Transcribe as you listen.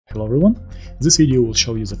Hello everyone, this video will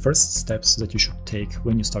show you the first steps that you should take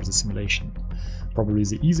when you start the simulation. Probably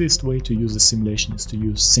the easiest way to use the simulation is to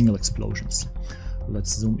use single explosions.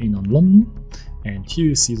 Let's zoom in on London, and here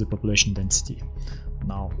you see the population density.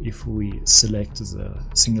 Now if we select the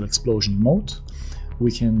single explosion mode,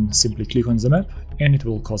 we can simply click on the map and it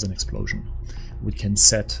will cause an explosion. We can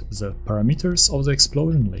set the parameters of the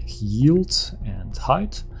explosion like yield and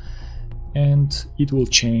height, and it will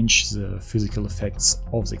change the physical effects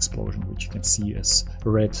of the explosion, which you can see as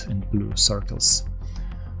red and blue circles.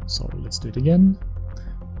 So let's do it again,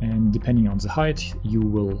 and depending on the height you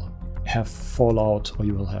will have fallout or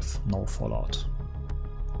you will have no fallout.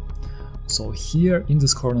 So here in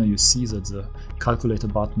this corner you see that the calculator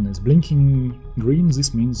button is blinking green.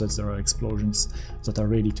 This means that there are explosions that are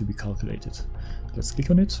ready to be calculated. Let's click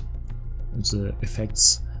on it. The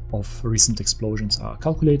effects of recent explosions are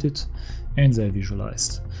calculated and they are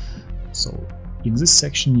visualized. So in this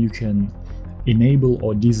section you can enable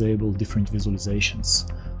or disable different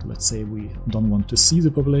visualizations. Let's say we don't want to see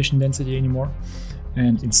the population density anymore,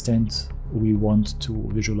 and instead we want to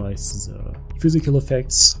visualize the physical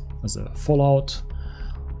effects, the fallout,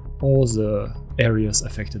 or the areas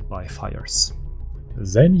affected by fires.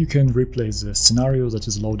 Then you can replace the scenario that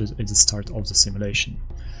is loaded at the start of the simulation.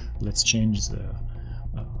 Let's change the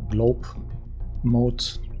globe mode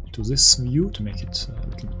to this view to make it a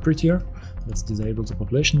little bit prettier. Let's disable the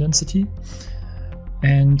population density,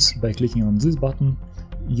 and by clicking on this button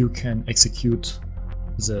you can execute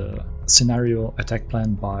the scenario attack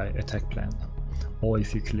plan by attack plan. Or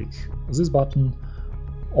if you click this button,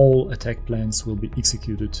 all attack plans will be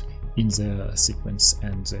executed in their sequence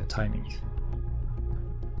and their timing.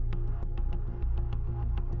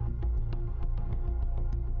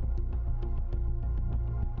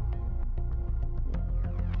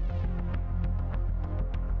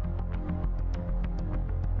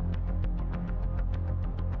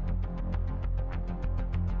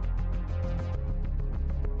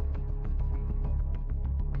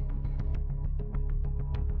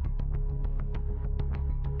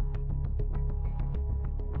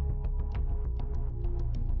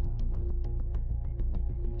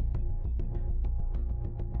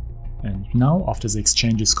 And now, after the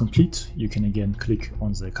exchange is complete, you can again click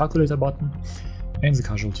on the calculator button and the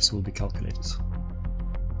casualties will be calculated.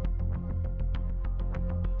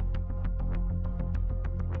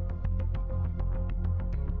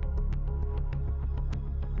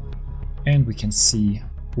 And we can see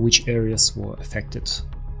which areas were affected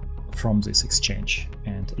from this exchange.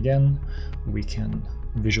 And again, we can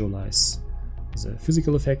visualize the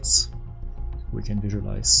physical effects, we can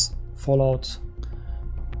visualize fallout,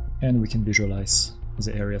 and we can visualize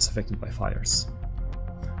the areas affected by fires.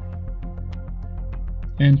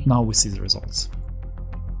 And now we see the results.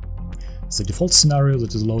 The default scenario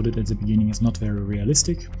that is loaded at the beginning is not very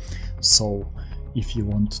realistic, so if you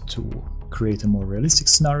want to create a more realistic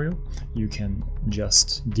scenario, you can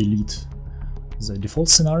just delete the default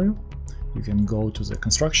scenario. You can go to the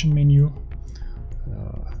construction menu.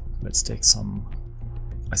 Let's take some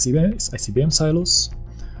ICBM silos.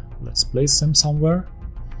 Let's place them somewhere.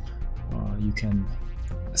 You can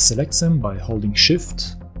select them by holding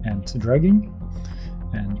Shift and dragging,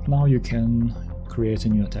 and now you can create a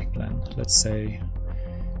new attack plan. Let's say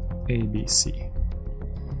ABC.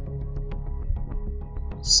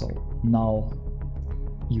 So now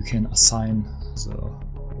you can assign the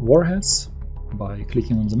warheads by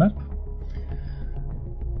clicking on the map,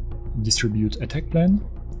 distribute attack plan,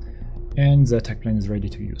 and the attack plan is ready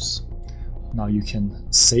to use. Now you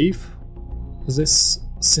can save this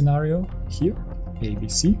scenario here,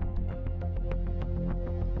 ABC,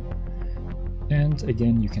 and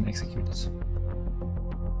again you can execute it.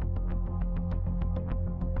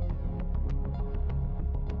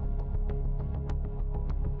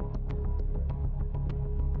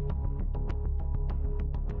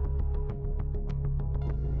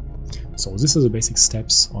 So this is the basic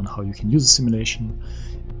steps on how you can use the simulation.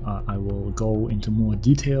 I will go into more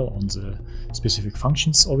detail on the specific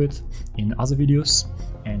functions of it in other videos,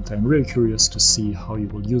 and I'm really curious to see how you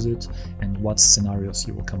will use it and what scenarios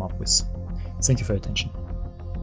you will come up with. Thank you for your attention.